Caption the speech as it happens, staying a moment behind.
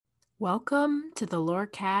Welcome to the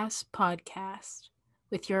Lorecast podcast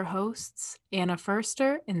with your hosts, Anna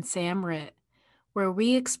Furster and Sam Ritt, where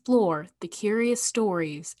we explore the curious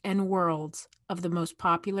stories and worlds of the most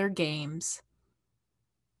popular games.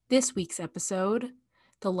 This week's episode,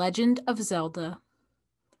 The Legend of Zelda.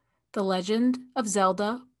 The Legend of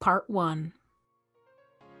Zelda Part 1.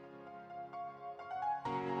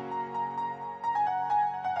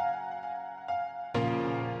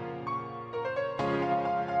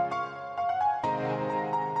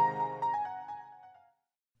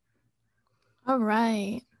 All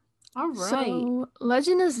right. All right. So,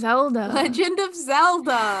 Legend of Zelda. Legend of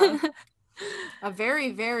Zelda. A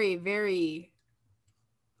very, very, very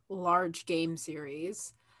large game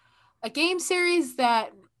series. A game series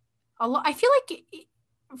that I feel like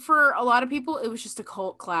for a lot of people it was just a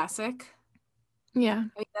cult classic. Yeah.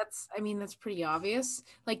 I mean that's pretty obvious.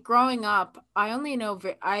 Like growing up, I only know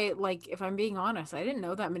if I'm being honest, I didn't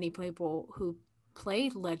know that many people who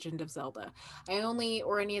played Legend of Zelda.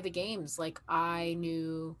 Or any of the games, like I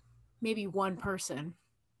knew maybe one person,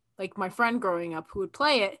 like my friend growing up, who would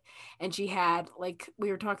play it, and she had, like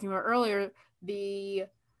we were talking about earlier, the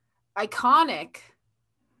iconic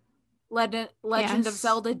Legend of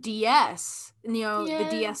Zelda DS, the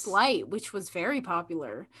DS Lite, which was very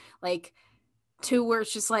popular. Like, to where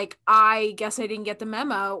it's just like, I guess I didn't get the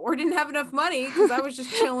memo or didn't have enough money because I was just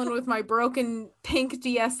chilling with my broken pink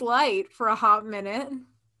DS Lite for a hot minute.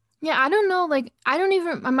 Yeah, I don't know.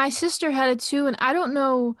 My sister had it too, and I don't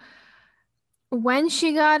know when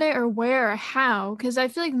she got it or where or how, because I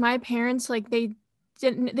feel like my parents, they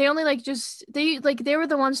only they were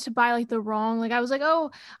the ones to buy like the wrong, like I was like, oh,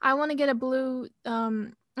 I want to get a blue,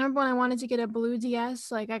 I remember when I wanted to get a blue DS,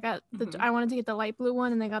 like I wanted to get the light blue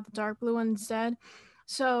one and they got the dark blue one instead.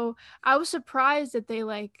 So I was surprised that they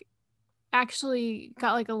actually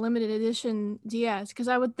got like a limited edition DS, because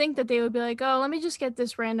I would think that they would be like, oh, let me just get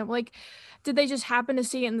this random, like, did they just happen to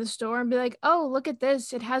see it in the store and be like, oh, look at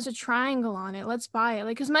this, it has a triangle on it, let's buy it.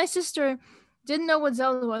 Like, because my sister didn't know what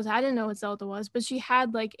Zelda was, I didn't know what Zelda was, but she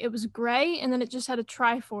had, like, it was gray and then it just had a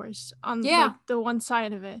Triforce on like the one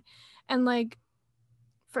side of it, and like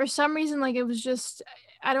for some reason, like, it was just,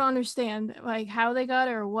 I don't understand like how they got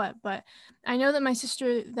it or what, but I know that my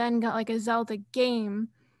sister then got like a Zelda game.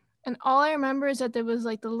 And all I remember is that there was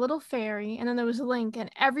like the little fairy and then there was Link, and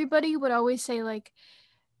everybody would always say like,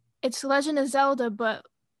 it's Legend of Zelda, but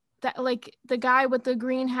that, like, the guy with the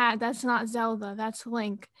green hat, that's not Zelda, that's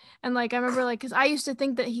Link. And like I remember, like, because I used to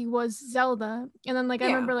think that he was Zelda, and then like I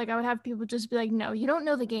remember like I would have people just be like, no, you don't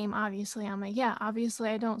know the game, obviously. I'm like, yeah, obviously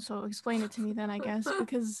I don't, so explain it to me then, I guess.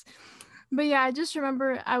 Because but yeah, I just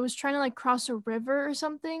remember I was trying to like cross a river or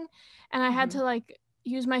something, and I had to like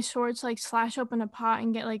use my sword to like slash open a pot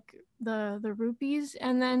and get like the rupees,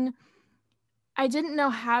 and then I didn't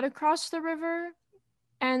know how to cross the river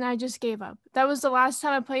and I just gave up. That was the last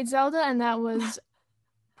time I played Zelda, and that was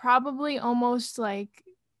probably almost like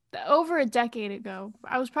over a decade ago.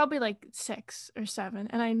 I was probably like 6 or 7,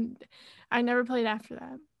 and I never played after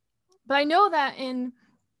that. But I know that in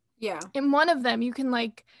one of them you can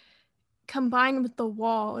like combine with the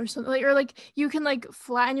wall or something, like, or like you can like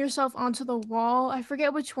flatten yourself onto the wall. I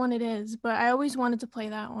forget which one it is, but I always wanted to play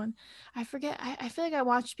that one. I forget. I feel like I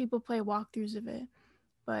watched people play walkthroughs of it,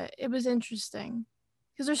 but it was interesting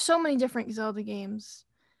because there's so many different Zelda games.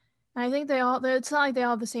 And I think it's not like they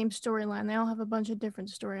all have the same storyline. They all have a bunch of different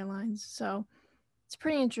storylines. So it's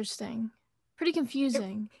pretty interesting. Pretty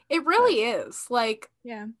confusing. It really is. Like,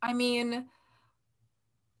 yeah. I mean,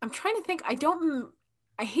 I'm trying to think.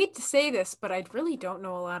 I hate to say this, but I really don't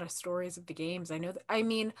know a lot of stories of the games. I know that, I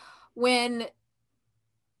mean, when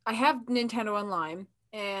I have Nintendo Online,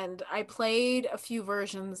 and I played a few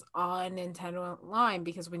versions on Nintendo Online,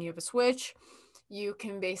 because when you have a Switch, you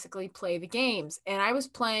can basically play the games. And I was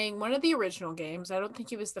playing one of the original games. I don't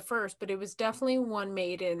think it was the first, but it was definitely one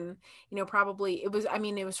made in, probably it was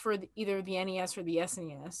for either the NES or the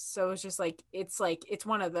SNES. So it's just like it's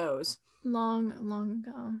one of those. Long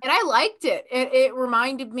ago. And I liked it. It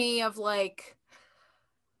reminded me of, like,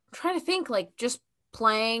 I'm trying to think, like, just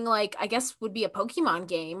playing, like, I guess would be a Pokemon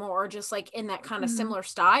game, or just like in that kind of similar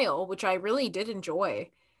style, which I really did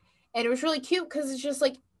enjoy. And it was really cute because it's just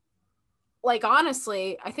like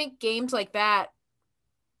honestly, I think games like that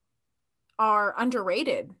are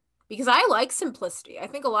underrated because I like simplicity. I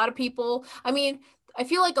think a lot of people, I mean, I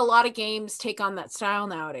feel like a lot of games take on that style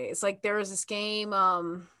nowadays. Like, there was this game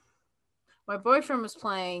my boyfriend was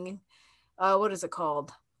playing, what is it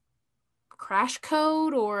called? Crash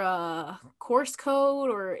Code, or Course Code,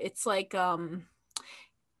 or it's like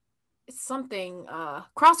it's something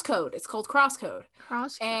Crosscode. It's called Crosscode.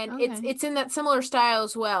 And Okay. it's in that similar style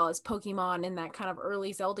as well as Pokemon in that kind of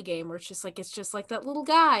early Zelda game where it's just like that little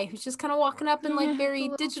guy who's just kind of walking up in like Yeah, the very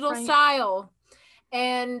little digital sprite. style.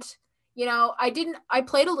 And I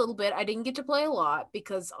played a little bit. I didn't get to play a lot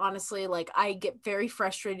because honestly, like I get very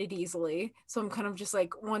frustrated easily. So I'm kind of just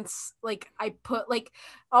like once like I put like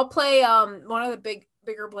I'll play one of the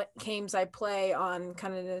bigger games I play on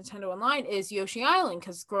kind of Nintendo Online is Yoshi Island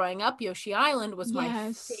because growing up Yoshi Island was my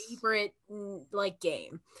Yes. favorite like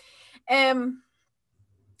game. Um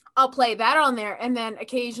I'll play that on there and then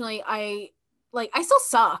occasionally I still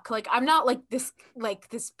suck. Like I'm not like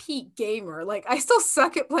this peak gamer. Like I still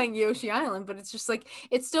suck at playing Yoshi Island, but it's just like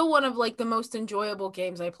it's still one of like the most enjoyable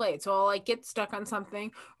games I played. So I'll like get stuck on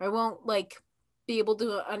something or I won't like be able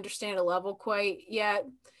to understand a level quite yet.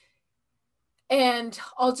 And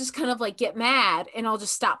I'll just kind of like get mad and I'll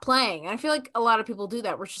just stop playing. And I feel like a lot of people do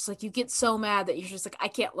that where it's just like you get so mad that you're just like, I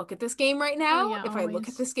can't look at this game right Oh now. yeah, If I look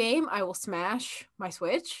at always. this game, I will smash my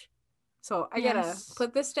Switch. So I gotta Yes.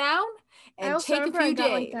 put this down I and also take a remember I few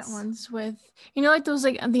got like that days. once with, like those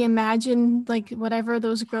like the Imagine, like whatever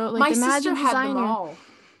those grow, like My the sister Imagine had them designer. all.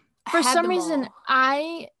 For Had some them reason,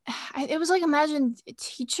 all. it was like Imagine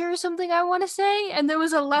Teacher or something, I want to say, and there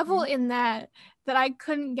was a level Mhm. in that I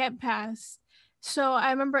couldn't get past. So I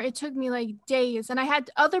remember it took me like days, and I had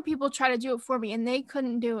other people try to do it for me, and they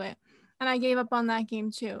couldn't do it, and I gave up on that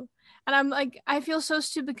game too. And I'm like, I feel so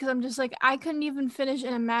stupid because I'm just like, I couldn't even finish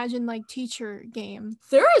an Imagine like Teacher game.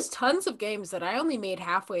 There is tons of games that I only made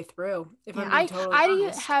halfway through, if Yeah, I'm being I totally I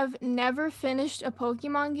honest. have never finished a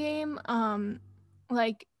Pokemon game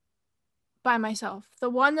like by myself. The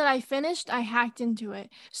one that I finished, I hacked into it.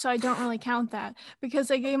 So I don't really count that because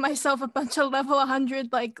I gave myself a bunch of level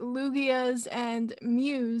 100 like Lugias and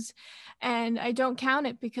Mews, and I don't count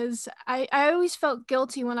it because I always felt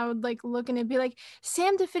guilty when I would like look and it'd be like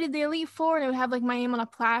Sam defeated the Elite Four and it would have like my name on a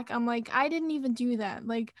plaque. I'm like, I didn't even do that.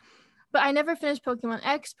 Like, but I never finished Pokemon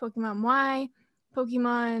X, Pokemon Y,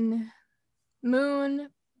 Pokemon Moon,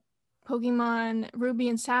 Pokemon Ruby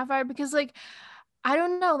and Sapphire because like I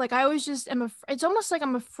don't know, like I always just am it's almost like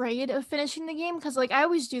I'm afraid of finishing the game because like I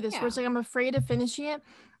always do this where Yeah. it's like I'm afraid of finishing it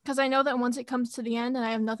because I know that once it comes to the end and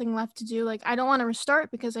I have nothing left to do, like I don't want to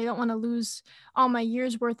restart because I don't want to lose all my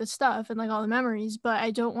years worth of stuff and like all the memories, but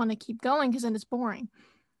I don't want to keep going because then it's boring.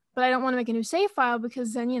 But I don't want to make a new save file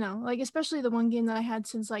because then, like especially the one game that I had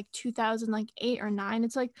since like 2008 or 9,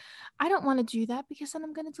 it's like I don't want to do that because then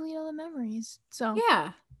I'm going to delete all the memories. So,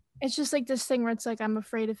 Yeah. it's just like this thing where it's like I'm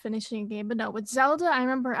afraid of finishing a game. But no, with Zelda, I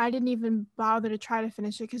remember I didn't even bother to try to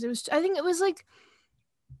finish it because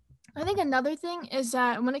I think another thing is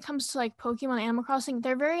that when it comes to like Pokemon Animal Crossing,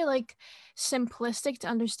 they're very like simplistic to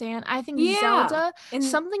understand. I think Yeah. Zelda, And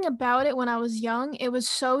something about it when I was young, it was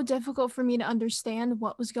so difficult for me to understand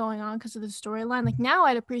what was going on because of the storyline. Like now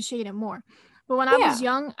I'd appreciate it more. But when I was yeah.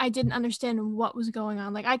 young, I didn't understand what was going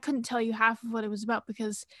on. Like I couldn't tell you half of what it was about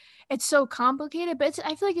because it's so complicated, but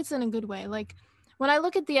I feel like it's in a good way. Like when I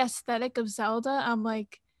look at the aesthetic of Zelda, I'm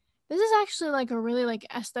like, this is actually like a really like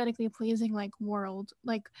aesthetically pleasing like world.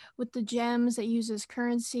 Like with the gems that uses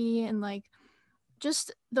currency and like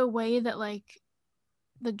just the way that like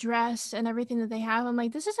the dress and everything that they have. I'm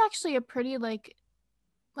like, this is actually a pretty like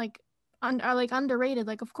are like underrated.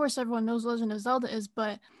 Like of course everyone knows Legend of Zelda is,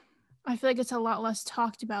 but I feel like it's a lot less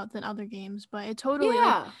talked about than other games. But it totally like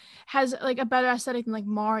Yeah. has like a better aesthetic than like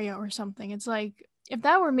Mario or something. It's like if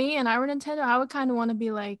that were me and I were Nintendo, I would kind of want to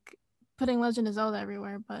be like putting Legend of Zelda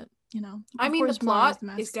everywhere. But I of mean the course Mario's plot the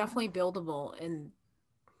is mascot. definitely buildable and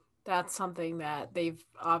that's something that they've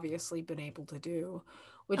obviously been able to do,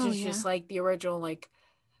 which Oh is yeah. just like the original like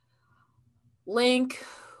Link,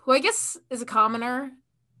 who I guess is a commoner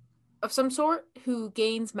of some sort who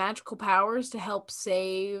gains magical powers to help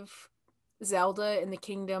save Zelda in the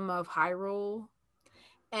kingdom of Hyrule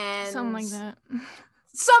Something and like that.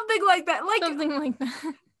 something like that. Like Something like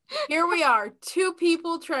that. here we are, two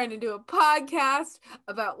people trying to do a podcast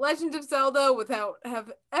about Legend of Zelda without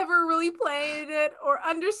have ever really played it or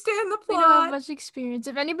understand the We don't have plot. much experience.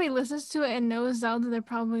 If anybody listens to it and knows Zelda, they're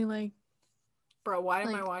probably Bro, why am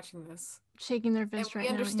I like watching this? shaking their And fist we right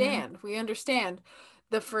now. Yeah. understand. We understand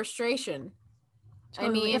the frustration. I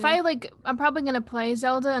Totally. If mean, I like, I'm probably gonna play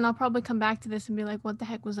Zelda, and I'll probably come back to this and be like, "What the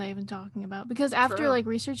heck was I even talking about?" Because after true. like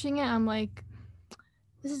researching it, I'm like,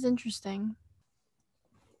 "This is interesting."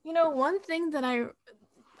 One thing that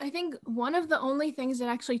I think one of the only things that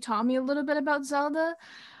actually taught me a little bit about Zelda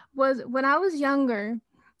was when I was younger.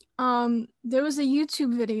 There was a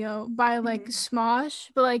YouTube video by like Mhm. Smosh,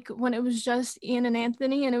 but like when it was just Ian and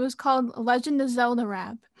Anthony, and it was called Legend of Zelda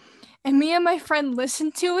Rap. And me and my friend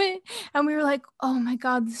listened to it and we were like, oh my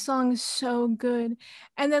God, this song is so good.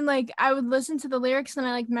 And then like I would listen to the lyrics and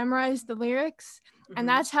I like memorized the lyrics. And Mm-hmm.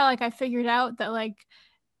 that's how like I figured out that like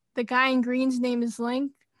the guy in green's name is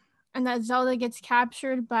Link and that Zelda gets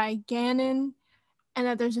captured by Ganon and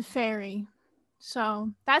that there's a fairy. So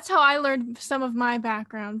that's how I learned some of my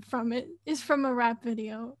background from it, is from a rap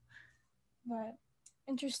video. But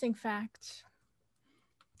interesting facts.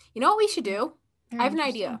 You know what we should do? I Very have an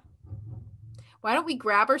interesting. idea. Why don't we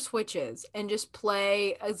grab our Switches and just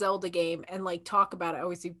play a Zelda game and like talk about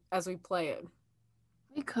it as we play it?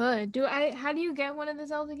 We could. Do I how do you get one of the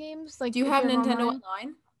Zelda games? Like Do you if have you have Nintendo online?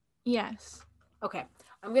 Online? Yes. Okay.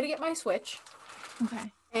 I'm going to get my Switch.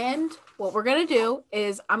 Okay. And what we're going to do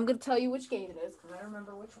is I'm going to tell you which game it is because I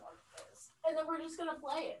remember which one it is. And then we're just going to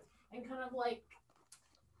play it and kind of like,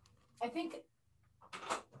 I think,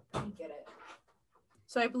 let me get it.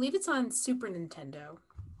 So I believe it's on Super Nintendo.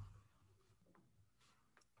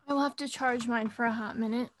 I will have to charge mine for a hot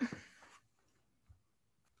minute.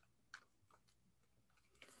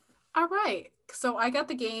 All right. So I got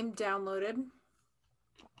the game downloaded.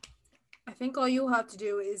 I think all you'll have to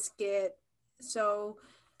do is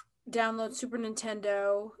download Super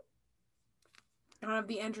Nintendo. I don't have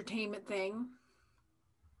the entertainment thing.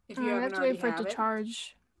 If you I haven't have to already wait for it to have it.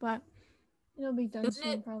 charge, but it'll be done Doesn't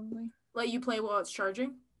soon it probably. let you play while it's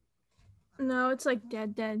charging? No, it's like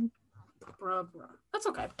dead. Bruh. That's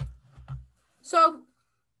okay. So,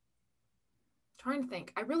 trying to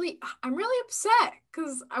think. I'm really upset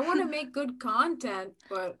because I want to make good content,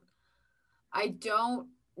 but I don't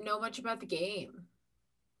know much about the game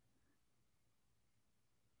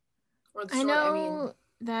or the I story. I mean, know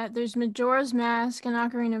that there's Majora's Mask and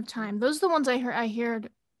Ocarina of Time. Those are the ones I heard,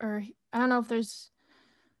 or I don't know if there's.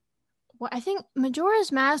 Well, I think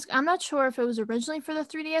Majora's Mask, I'm not sure if it was originally for the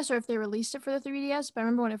 3DS or if they released it for the 3DS, but I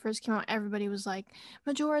remember when it first came out, everybody was like,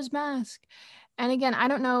 Majora's Mask. And again, I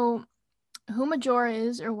don't know who Majora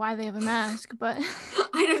is or why they have a mask, but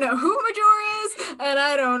I don't know who Majora is, and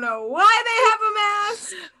I don't know why they have a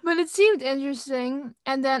mask. but it seemed interesting.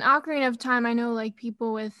 And then Ocarina of Time, I know like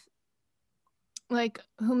people with like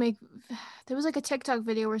who make there was like a TikTok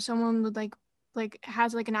video where someone would like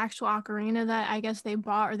has like an actual ocarina that I guess they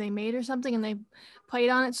bought or they made or something and they played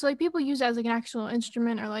on it. So like people use it as like an actual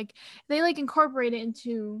instrument or like they like incorporate it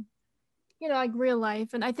into like real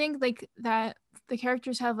life. And I think like that the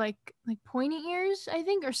characters have like pointy ears, I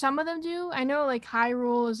think, or some of them do. I know like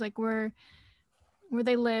Hyrule is like where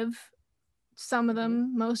they live. Some of Mm-hmm.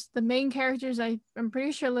 them, most the main characters I'm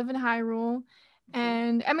pretty sure live in Hyrule. Mm-hmm.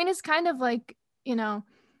 And I mean it's kind of like, I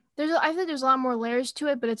think there's a lot more layers to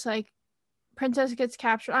it, but it's like princess gets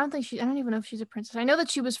captured. I don't even know if she's a princess. I know that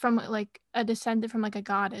she was from like a descendant from like a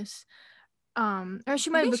goddess. Or she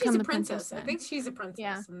I might have think she's become a the princess princess. I then. think she's a Yeah.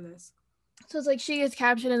 princess in this. So it's like she gets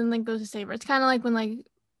captured and then Link goes to save her. It's kind of like when like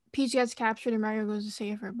Peach gets captured and Mario goes to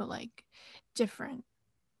save her, but like different.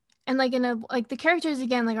 And like in a like the characters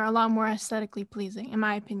again like are a lot more aesthetically pleasing in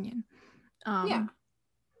my opinion. Yeah. Um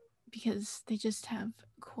because they just have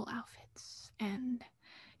cool outfits and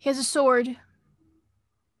he has a sword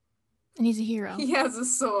and he's a hero. He has a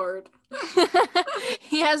sword.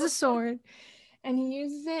 He has a sword and he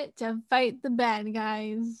uses it to fight the bad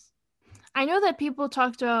guys. I know that people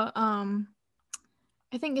talked about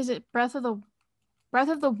I think is it Breath of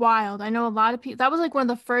the Wild. I know a lot of people that was like one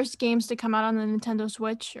of the first games to come out on the Nintendo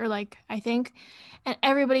Switch or like I think and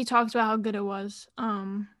everybody talks about how good it was.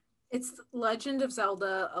 It's Legend of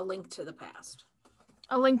Zelda: A Link to the Past.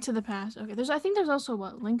 A Link to the Past. Okay, I think there's also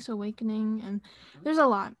what Link's Awakening and there's a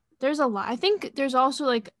lot. There's a lot. I think there's also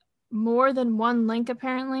like more than one Link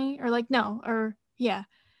apparently or like no or yeah.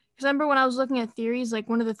 Because I remember when I was looking at theories, like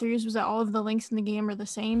one of the theories was that all of the links in the game are the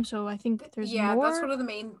same. So I think there's Yeah, that's more. one of the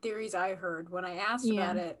main theories I heard when I asked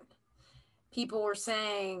Yeah. about it. People were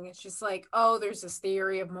saying it's just like, oh, there's this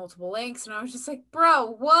theory of multiple links, and I was just like, bro,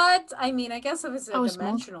 what? I mean, I guess if it's a Oh, it's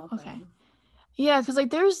dimensional multiple. Okay. thing. Yeah, because like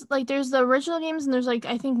there's the original games and there's like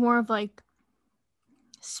I think more of like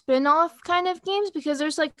spin-off kind of games because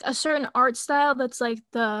there's like a certain art style that's like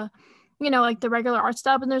the like the regular art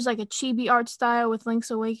style, but there's like a chibi art style with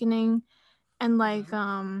Link's Awakening and like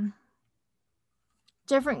Mm-hmm.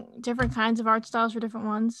 different kinds of art styles for different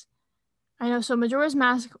ones. I know. So Majora's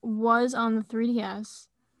Mask was on the 3DS.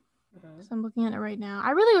 Mm-hmm. So I'm looking at it right now.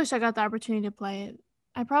 I really wish I got the opportunity to play it.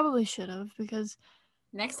 I probably should have because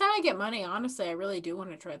Next time I get money, honestly, I really do want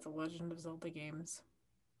to try the Legend of Zelda games.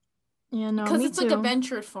 yeah, no, Because me it's like too. a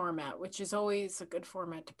venture format, which is always a good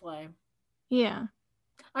format to play. Yeah.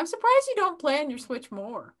 I'm surprised you don't play on your Switch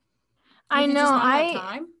more. I Have you know. just not had I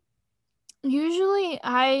time?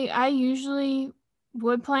 usually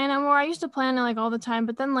would plan it more. I used to plan it like all the time,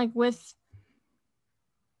 but then like with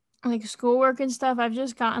like schoolwork and stuff, I've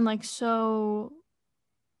just gotten like so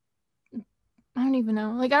I don't even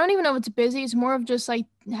know. Like I don't even know if it's busy. It's more of just like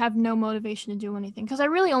have no motivation to do anything because I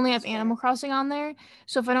really only have That's Animal fair. Crossing on there.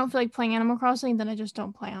 So if I don't feel like playing Animal Crossing, then I just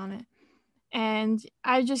don't play on it. And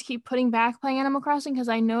I just keep putting back playing Animal Crossing because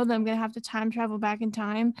I know that I'm gonna have to time travel back in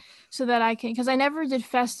time so that I can because I never did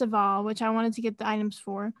Festival, which I wanted to get the items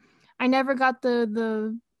for. I never got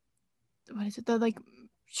the what is it? The like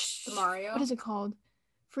The what Mario. is it called?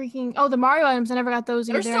 Freaking the Mario items. I never got those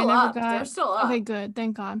They're either. I still never up. They're got. still Okay, up. good.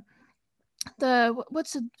 Thank God. The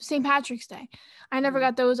what's the St. Patrick's Day? I never Mhm.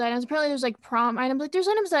 got those items. Apparently, there's like prom items. Like there's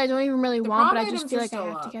items that I don't even really The want, but prom I just items feel are like I still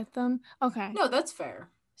have to up. get them. Okay. No, that's fair.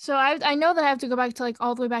 So I know that I have to go back to like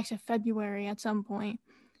all the way back to February at some point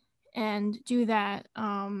and do that.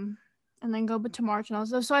 And then go to March and all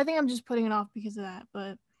stuff. So I think I'm just putting it off because of that.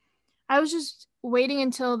 But I was just waiting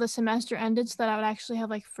until the semester ended so that I would actually have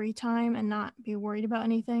like free time and not be worried about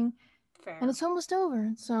anything. And Fair. it's almost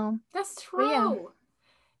over. So, That's but yeah, true.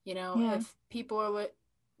 You know, yeah, if people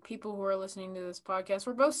who are listening to this podcast,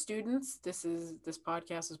 we're both students. This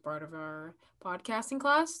podcast is part of our podcasting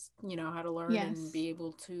class. You know how to learn and yes, be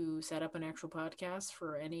able to set up an actual podcast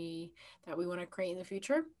for any that we want to create in the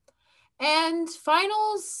future. And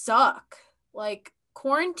finals suck. Like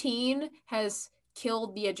quarantine has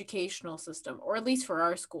killed the educational system, or at least for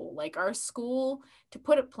our school. Like our school, to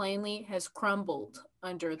put it plainly, has crumbled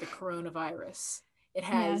under the coronavirus. It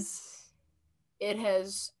has yes. it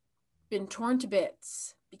has been torn to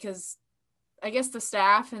bits because I guess the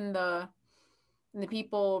staff and the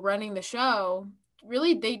people running the show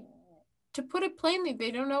really they to put it plainly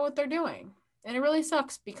they don't know what they're doing. And it really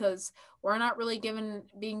sucks because we're not really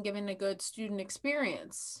being given a good student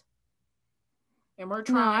experience. And we're No, I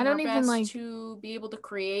trying our don't even best like. to be able to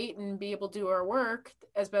create and be able to do our work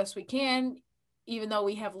as best we can, even though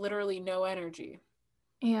we have literally no energy.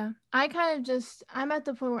 Yeah, I kind of just I'm at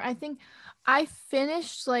the point where I think I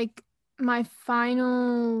finished like my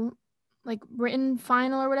final like written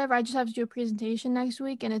final or whatever. I just have to do a presentation next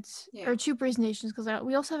week and it's Yeah. or two presentations because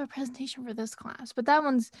we also have a presentation for this class. But that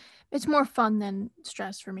one's it's more fun than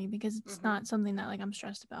stress for me because it's Mm-hmm. not something that like I'm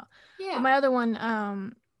stressed about. But Yeah. my other one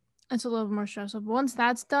it's a little more stressful. But once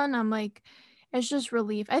that's done, I'm like it's just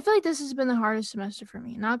relief. I feel like this has been the hardest semester for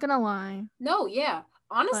me. Not gonna lie, No, yeah.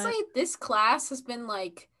 Honestly, but this class has been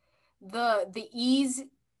like the ease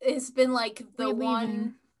has been like the relieving.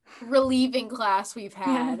 one relieving class we've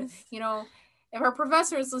had. Yes. You know, if our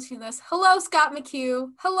professor is listening to this, hello Scott McHugh.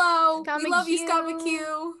 Hello. Scott We love you, Scott McHugh,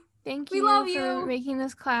 McHugh. thank We you love for you. making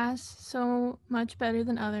this class so much better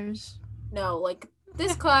than others. No, like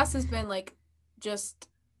this class has been like just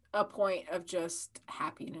a point of just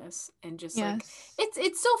happiness and just like Yes.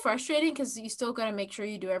 it's still frustrating because you still got to make sure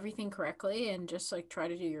you do everything correctly and just like try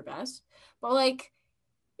to do your best. But like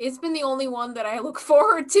it's been the only one that I look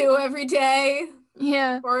forward to every day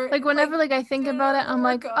Yeah. or Like whenever like like I think doing about it, I'm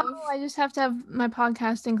work like, of. oh, I just have to have my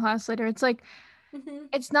podcasting class later. It's like Mhm.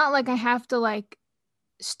 it's not like I have to like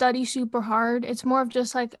study super hard. It's more of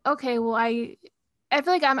just like, okay, well I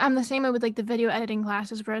feel like I'm the same way with like the video editing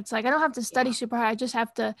classes where it's like I don't have to study Yeah. super hard. I just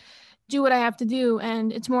have to do what I have to do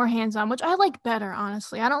and it's more hands-on, which I like better,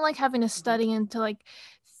 honestly. I don't like having to Mhm. study and to like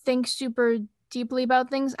think super deeply about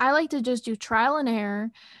things. I like to just do trial and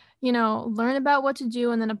error, learn about what to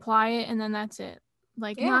do and then apply it and then that's it.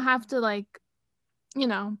 Like Yeah. not have to like,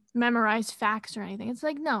 memorize facts or anything. It's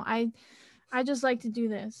like no, I just like to do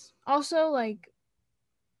this. Also, like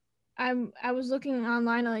I was looking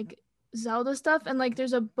online at like Zelda stuff and like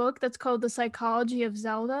there's a book that's called The Psychology of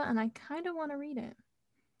Zelda and I kind of want to read it.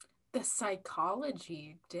 The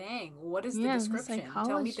psychology. Dang. What is the Yeah, the description?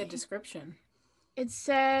 Tell me the psychology. description. It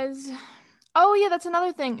says, oh yeah, that's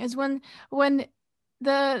another thing is when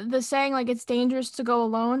the saying like it's dangerous to go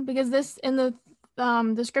alone because this in the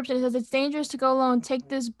description it says it's dangerous to go alone. Take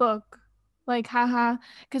this book, like haha,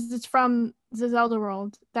 because it's from the Zelda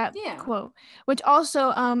world. That Yeah. quote, which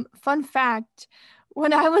also fun fact,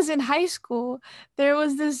 when I was in high school, there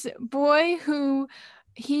was this boy who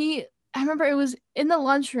he I remember it was in the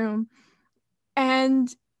lunchroom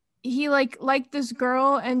and he like liked this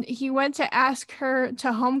girl and he went to ask her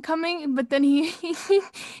to homecoming but then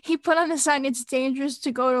he put on a sign it's dangerous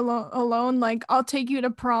to go to alone like I'll take you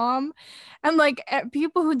to prom and like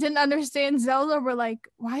people who didn't understand Zelda were like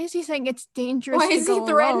why is he saying it's Why dangerous to is he go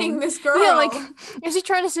threatening alone. this Yeah, like girl? is he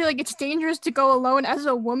trying to say like it's dangerous to go alone as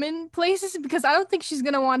a woman places because I don't think she's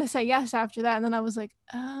gonna want to say yes after that and then I was like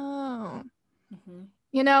oh. Mm-hmm.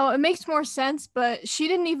 It makes more sense, but she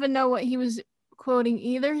didn't even know what he was quoting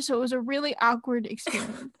either, so it was a really awkward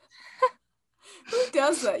experience. Who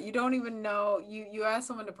does that? You don't even know. You ask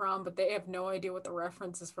someone to prom, but they have no idea what the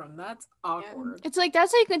reference is from. That's Yeah. awkward. It's like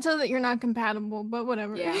that's how you can tell that you're not compatible, but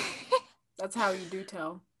whatever. Yeah, that's how you do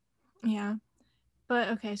tell. Yeah. But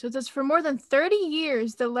okay, so it says for more than 30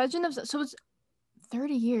 years, the Legend of so it's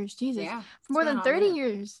 30 years, Jesus. Yeah, For it's more been a than hot 30 minute.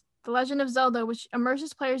 years, The Legend of Zelda, which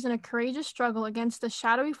immerses players in a courageous struggle against the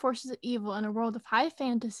shadowy forces of evil in a world of high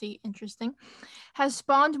fantasy, interesting, has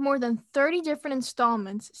spawned more than 30 different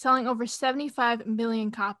installments, selling over 75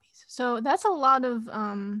 million copies. So that's a lot of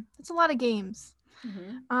games.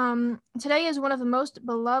 Today is one of the most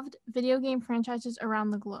beloved video game franchises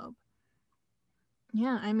around the globe.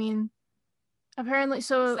 Yeah, I mean, apparently,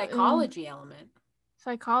 so Psychology element.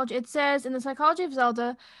 psychology. It says in the psychology of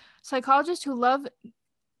Zelda, psychologists who love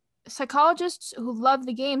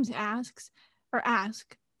the games ask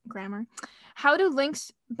grammar, how do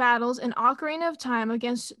Link's battles in Ocarina of Time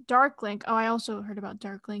against Dark Link? Oh, I also heard about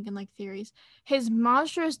Dark Link and like theories. His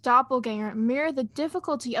monstrous doppelganger mirror the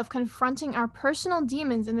difficulty of confronting our personal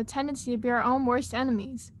demons and the tendency to be our own worst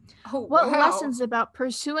enemies. Oh, What wow. lessons about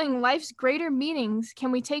pursuing life's greater meanings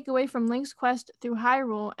can we take away from Link's quest through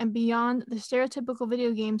Hyrule and beyond the stereotypical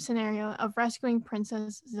video game scenario of rescuing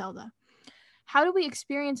Princess Zelda? How do we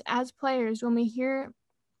experience as players when we hear,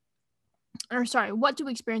 or sorry, what do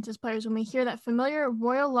we experience as players when we hear that familiar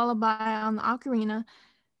royal lullaby on the ocarina,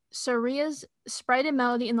 Saria's sprited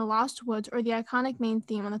melody in the Lost Woods, or the iconic main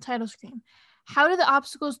theme on the title screen? How do the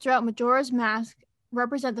obstacles throughout Majora's Mask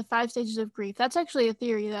represent the 5 stages of grief? That's actually a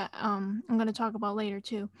theory that I'm going to talk about later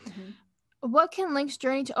too. What can Link's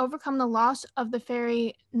journey to overcome the loss of the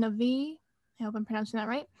fairy Navi, I hope I'm pronouncing that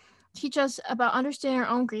right, teach us about understanding our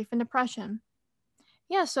own grief and depression?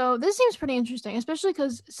 Yeah, so this seems pretty interesting, especially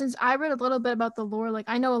because since I read a little bit about the lore, like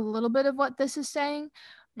I know a little bit of what this is saying,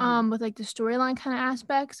 with like the storyline kind of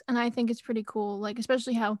aspects, and I think it's pretty cool, like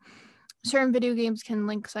especially how certain video games can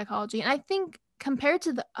link psychology. And I think compared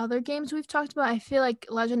to the other games we've talked about, I feel like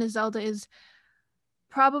Legend of Zelda is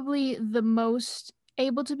probably the most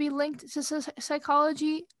able to be linked to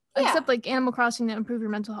psychology, Yeah. except like Animal Crossing to improve your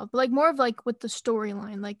mental health, but like more of like with the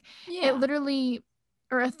storyline, like it literally,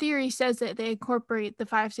 or a theory says that they incorporate the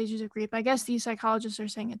 5 stages of grief. I guess these psychologists are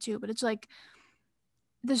saying it too, but it's like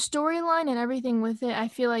the storyline and everything with it. I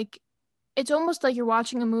feel like it's almost like you're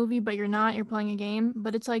watching a movie, but you're not. You're playing a game.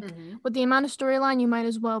 But it's like with the amount of storyline, you might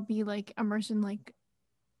as well be like immersed in like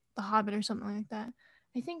The Hobbit or something like that.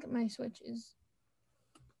 I think my Switch is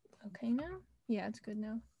okay now. Yeah, it's good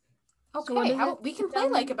now. Okay, so we can play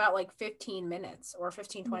like about like 15 minutes or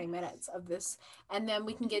 15, 20 minutes of this, and then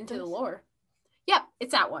we can get into the lore. Yep,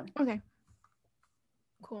 it's that one. Okay.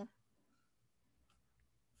 Cool.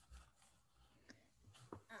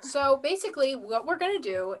 So basically what we're going to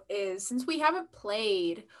do is, since we haven't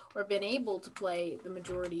played or been able to play the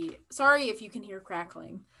majority, sorry if you can hear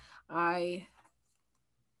crackling, I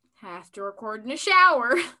have to record in a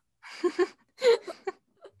shower.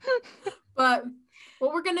 But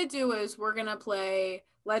what we're going to do is we're going to play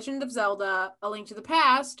Legend of Zelda: A Link to the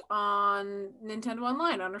Past on Nintendo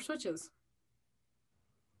Online on our Switches.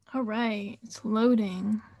 All right, it's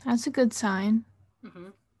loading. That's a good sign.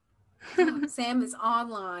 Sam is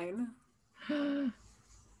online. Oh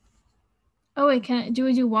wait, do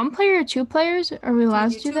we do 1 player or 2 players? Are we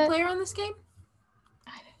allowed to do that? 2 player on this game?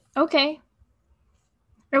 Okay.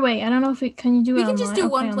 Or wait, I don't know if can you do it online? We can just do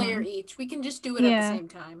 1 player each. We can just do it at the same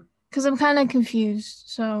time. Because I'm kind of confused,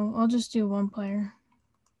 so I'll just do 1 player.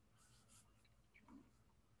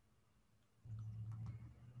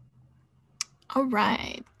 All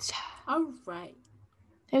right.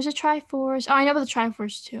 There's a Triforce. Oh, I know about the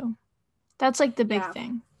Triforce too. That's like the big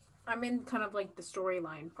thing. I'm in kind of like the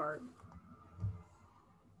storyline part.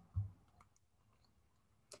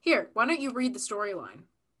 Here, why don't you read the storyline?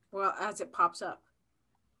 Well, as it pops up.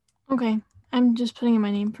 Okay, I'm just putting in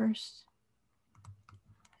my name first.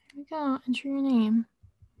 Here we go. Enter your name.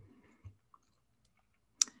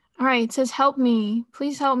 All right, it says, help me.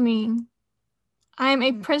 Please help me. I am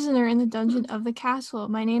a prisoner in the dungeon of the castle.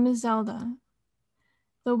 My name is Zelda.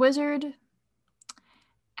 The wizard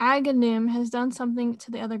Aghanim has done something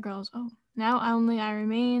to the other girls. Oh, now only I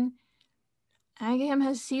remain. Aghanim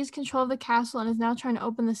has seized control of the castle and is now trying to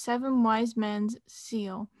open the 7 wise men's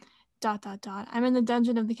seal. ... I'm in the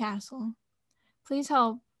dungeon of the castle. Please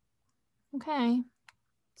help. Okay.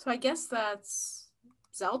 So I guess that's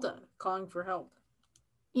Zelda calling for help.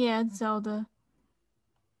 Yeah, it's Zelda.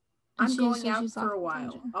 I'm going out for a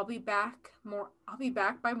while. I'll be back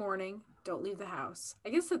by morning. Don't leave the house. I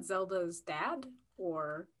guess it's Zelda's dad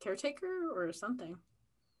or caretaker or something.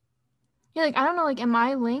 Yeah, like I don't know, like am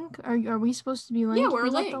I Link? Are we supposed to be Link? Yeah, we're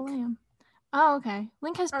Link. The lamb? Oh, okay.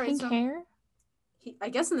 Link has pink hair. I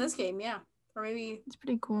guess in this game, yeah. Or maybe It's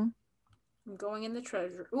pretty cool. I'm going in the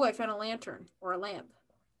treasure. Ooh, I found a lantern or a lamp.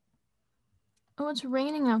 Oh, it's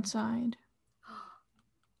raining outside.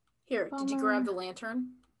 Here, did you grab Bummer. the lantern?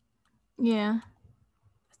 Yeah.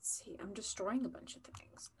 Let's see. I'm destroying a bunch of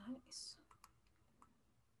things. Nice.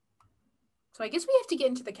 So I guess we have to get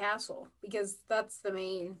into the castle because that's the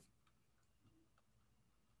main.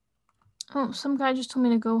 Oh, some guy just told me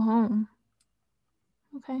to go home.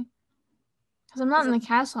 Okay. Because I'm not in the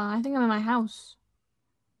castle. I think I'm in my house.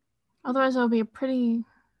 Otherwise, it would be a pretty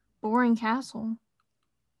boring castle.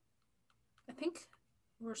 I think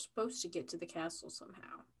we're supposed to get to the castle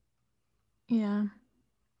somehow. Yeah.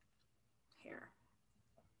 Here.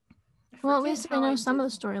 Well, at least I know some of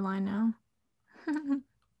the storyline now. I'm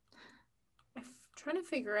trying to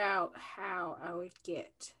figure out how I would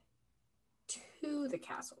get to the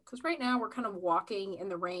castle. Because right now we're kind of walking in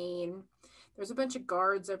the rain. There's a bunch of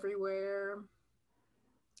guards everywhere.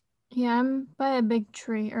 Yeah, I'm by a big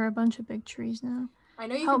tree, or a bunch of big trees now. I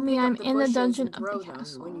know you Help can me, pick I'm up the in the bushes dungeon and of throw the them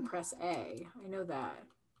castle. when you press A. I know that.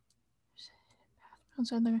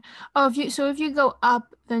 Outside there. Oh, if you go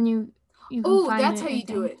up, then you can find it. Oh, that's how you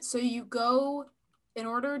do it. So you go, in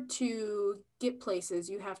order to get places,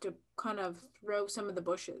 you have to kind of throw some of the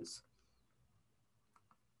bushes.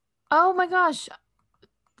 Oh my gosh.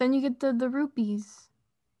 Then you get the rupees.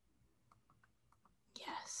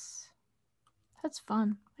 Yes. That's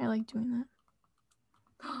fun. I like doing that.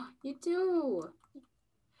 You do.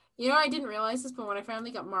 You know, I didn't realize this, but when I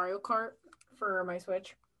finally got Mario Kart for my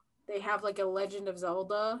Switch, they have like a Legend of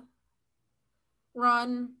Zelda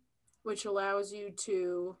run, which allows you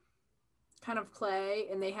to kind of play.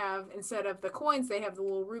 And they have, instead of the coins, they have the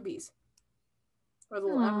little rubies or the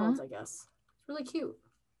little emeralds, I guess. It's really cute.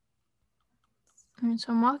 All right,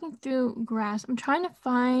 so I'm walking through grass. I'm trying to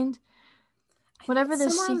find whatever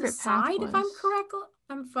this secret path was. If I'm correct.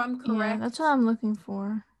 Yeah, that's what I'm looking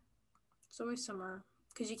for. It's always somewhere.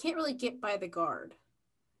 Because you can't really get by the guard.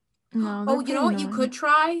 No. Oh, you know what you could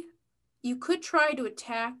try? You could try to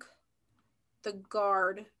attack the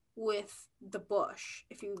guard with the bush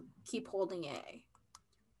if you keep holding A.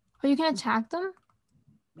 Oh, you can attack them?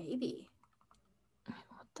 Maybe.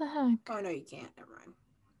 What the heck? Oh, no, you can't. Never mind.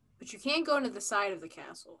 But you can go into the side of the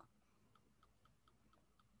castle.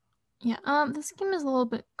 Yeah, this game is a little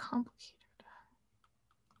bit complicated.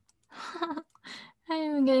 I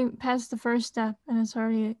ain't even getting past the first step, and it's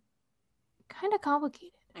already kind of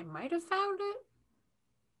complicated. I might have found it.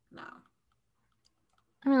 No.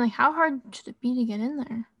 I mean, like, how hard should it be to get in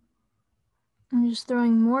there? I'm just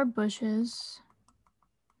throwing more bushes.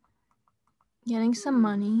 Getting some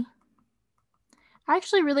money. I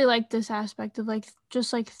actually really like this aspect of, like,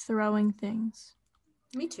 just, like, throwing things.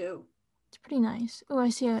 Me too. It's pretty nice. Oh, I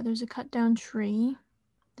see there's a cut down tree.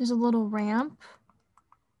 There's a little ramp.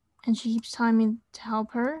 And she keeps telling me to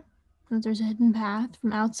help her. And there's a hidden path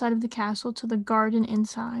from outside of the castle to the garden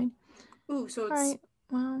inside. Ooh, so it's right.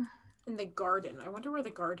 Well, in the garden. I wonder where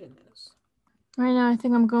the garden is. Right now, I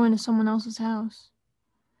think I'm going to someone else's house.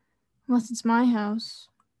 Unless it's my house.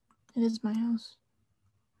 It is my house.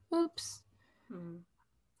 Oops.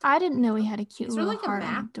 I didn't know we had a cute little heart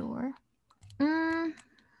on the door.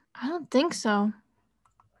 I don't think so.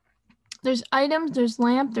 There's items, there's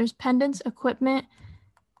lamp, there's pendants, equipment,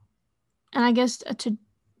 and I guess it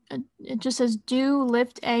just says do,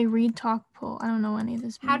 lift A, read, talk, pull. I don't know any of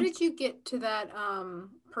this means. How did you get to that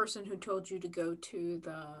person who told you to go to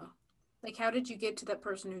the, like, how did you get to that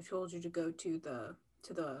person who told you to go to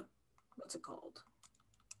the what's it called?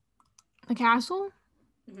 The castle?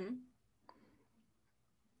 Mm-hmm.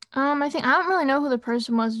 I don't really know who the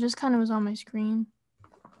person was. It just kind of was on my screen.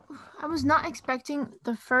 I was not expecting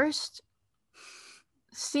the first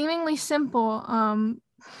seemingly simple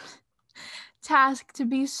task to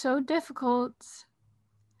be so difficult.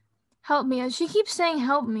 Help me. She keeps saying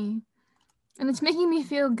help me. And it's making me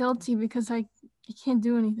feel guilty because I can't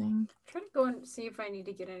do anything. I'm trying to go and see if I need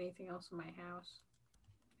to get anything else in my house.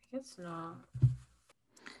 I guess not.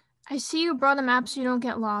 I see you brought a map so you don't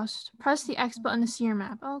get lost. Press the X button to see your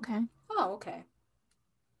map. Oh, okay. Oh, okay.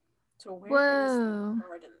 So where is the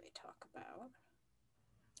garden they talk about?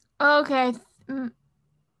 Okay.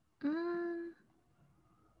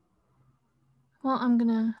 Well, I'm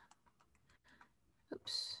gonna...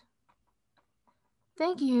 Oops.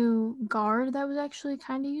 Thank you, guard. That was actually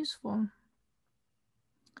kind of useful.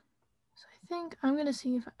 So I think I'm gonna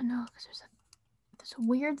see if... No, because this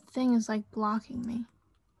weird thing is, like, blocking me.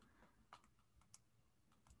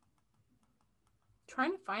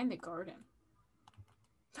 Trying to find the garden.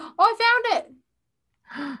 Oh, I found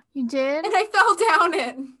it! You did? And I fell down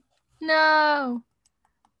it! No!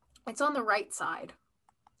 It's on the right side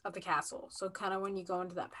of the castle. So kind of when you go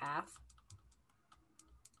into that path.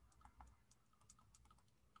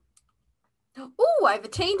 Ooh, I've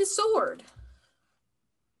attained a sword.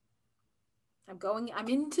 I'm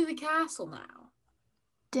into the castle now.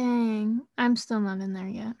 Dang, I'm still not in there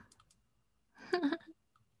yet.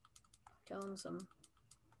 Tell him some.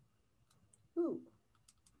 Ooh.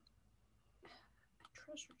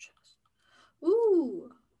 Treasure chest.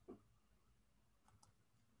 Ooh.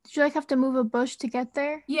 Did you like have to move a bush to get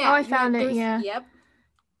there? Yeah. Oh, I found it. Yeah. Yep.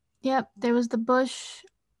 Yep. There was the bush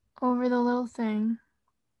over the little thing.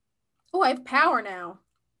 Oh, I have power now.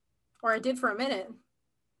 Or I did for a minute.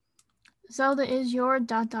 Zelda is your ...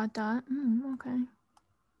 Okay.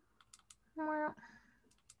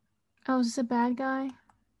 Oh, is this a bad guy?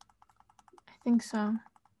 I think so.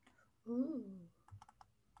 Ooh.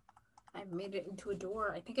 I've made it into a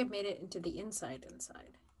door. I think I've made it into the inside.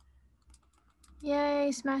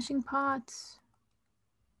 Yay, smashing pots.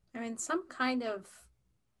 I'm in some kind of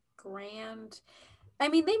grand... I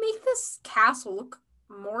mean, they make this castle look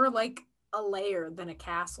more like a lair than a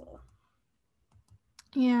castle.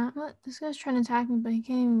 Yeah, what? This guy's trying to attack me, but he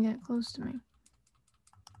can't even get close to me.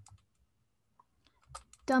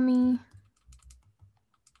 Dummy.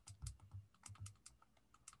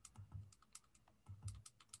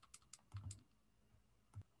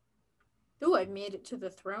 Ooh, I've made it to the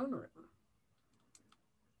throne room.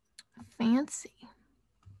 Fancy.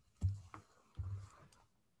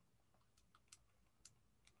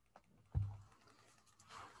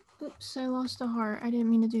 Oops, I lost a heart. I didn't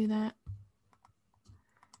mean to do that.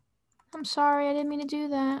 I'm sorry, I didn't mean to do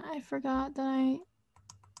that. I forgot that I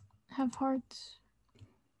have hearts.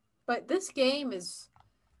 But this game is...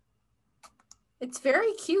 It's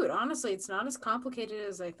very cute. Honestly, it's not as complicated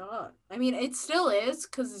as I thought. I mean, it still is,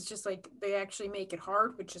 because it's just like they actually make it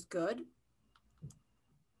hard, which is good.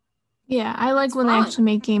 Yeah, I like when they actually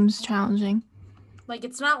make games challenging. Like,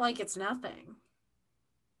 it's not like it's nothing.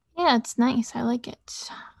 Yeah, it's nice. I like it.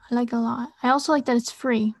 I like it a lot. I also like that it's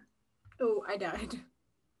free. Oh, I died.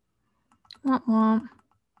 Womp womp.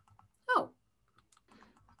 Oh.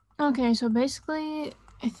 Okay, so basically,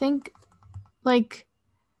 I think, like,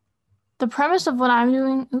 the premise of what I'm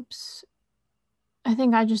doing... Oops. I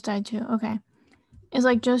think I just died too. Okay. Is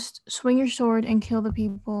like just swing your sword and kill the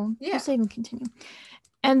people. Yeah. Just save and continue.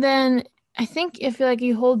 And then I think if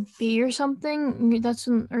you hold B or something,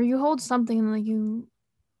 or you hold something and like you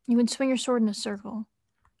can swing your sword in a circle.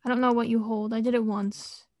 I don't know what you hold. I did it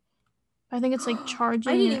once. I think it's like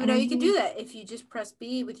charging. I didn't even know you could do that. If you just press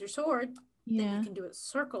B with your sword, yeah, then you can do a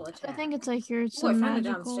circle attack. I think it's like you're some I found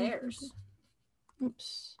magical... it downstairs.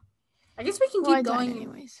 Oops. I guess we can keep going.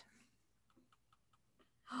 Anyways.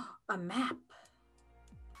 A map.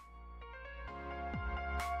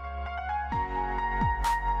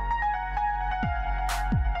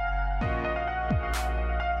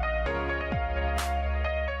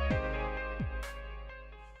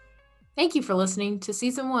 Thank you for listening to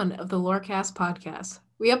Season 1 of the Lorecast podcast.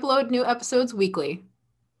 We upload new episodes weekly.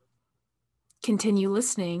 Continue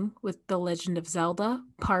listening with The Legend of Zelda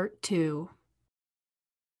Part 2.